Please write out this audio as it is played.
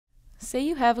Say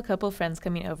you have a couple friends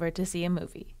coming over to see a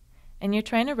movie, and you're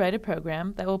trying to write a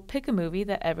program that will pick a movie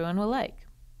that everyone will like.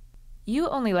 You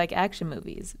only like action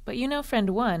movies, but you know friend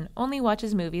 1 only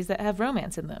watches movies that have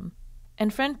romance in them,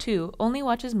 and friend 2 only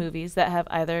watches movies that have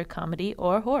either comedy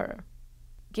or horror.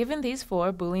 Given these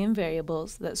 4 Boolean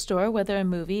variables that store whether a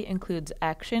movie includes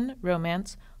action,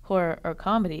 romance, horror, or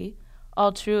comedy,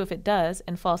 all true if it does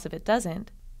and false if it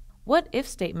doesn't, what if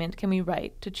statement can we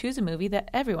write to choose a movie that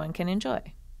everyone can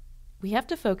enjoy? We have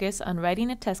to focus on writing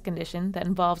a test condition that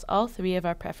involves all 3 of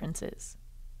our preferences.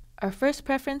 Our first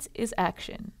preference is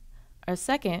action, our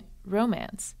second,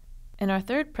 romance, and our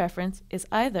third preference is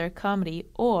either comedy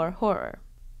or horror.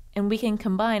 And we can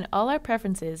combine all our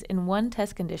preferences in one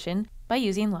test condition by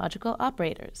using logical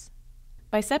operators.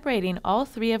 By separating all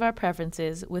 3 of our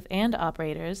preferences with AND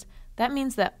operators, that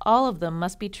means that all of them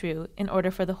must be true in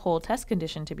order for the whole test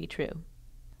condition to be true.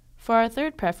 For our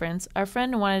third preference, our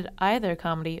friend wanted either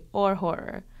comedy or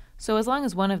horror, so as long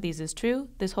as one of these is true,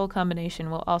 this whole combination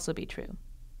will also be true.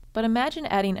 But imagine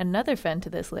adding another friend to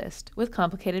this list with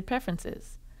complicated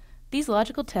preferences. These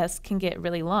logical tests can get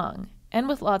really long, and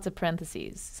with lots of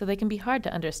parentheses, so they can be hard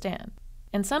to understand.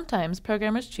 And sometimes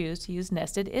programmers choose to use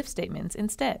nested if statements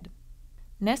instead.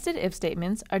 Nested if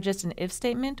statements are just an if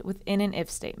statement within an if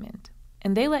statement,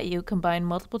 and they let you combine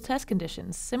multiple test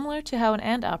conditions similar to how an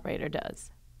AND operator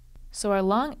does. So our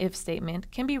long if statement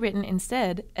can be written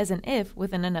instead as an if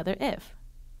within another if.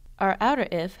 Our outer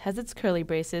if has its curly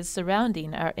braces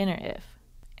surrounding our inner if,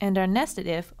 and our nested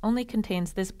if only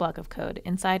contains this block of code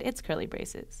inside its curly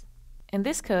braces. And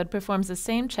this code performs the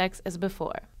same checks as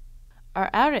before. Our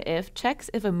outer if checks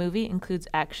if a movie includes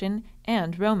action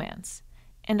and romance,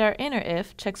 and our inner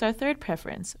if checks our third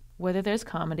preference, whether there's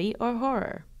comedy or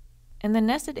horror. And the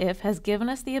nested if has given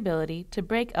us the ability to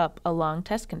break up a long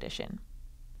test condition.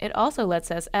 It also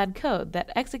lets us add code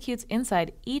that executes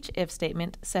inside each if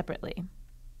statement separately.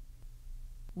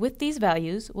 With these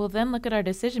values, we'll then look at our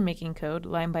decision-making code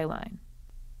line by line.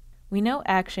 We know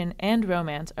action and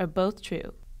romance are both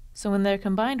true, so when they're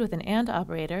combined with an AND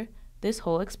operator, this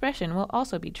whole expression will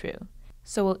also be true.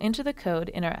 So we'll enter the code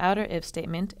in our outer if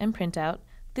statement and print out,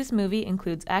 this movie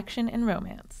includes action and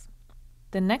romance.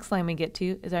 The next line we get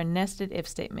to is our nested if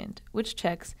statement, which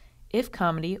checks if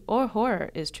comedy or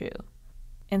horror is true.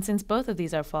 And since both of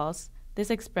these are false, this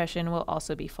expression will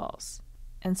also be false.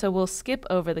 And so we'll skip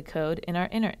over the code in our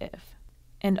inner if.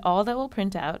 And all that will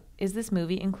print out is this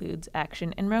movie includes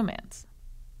action and romance.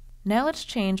 Now let's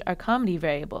change our comedy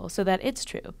variable so that it's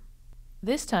true.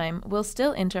 This time, we'll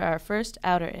still enter our first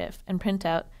outer if and print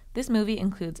out this movie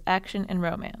includes action and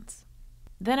romance.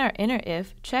 Then our inner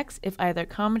if checks if either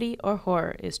comedy or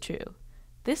horror is true.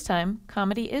 This time,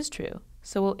 comedy is true,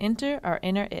 so we'll enter our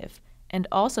inner if and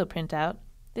also print out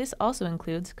this also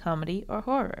includes comedy or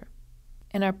horror.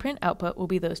 And our print output will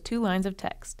be those 2 lines of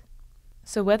text.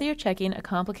 So whether you're checking a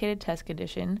complicated test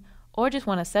condition or just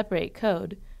want to separate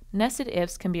code, nested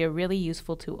ifs can be a really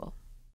useful tool.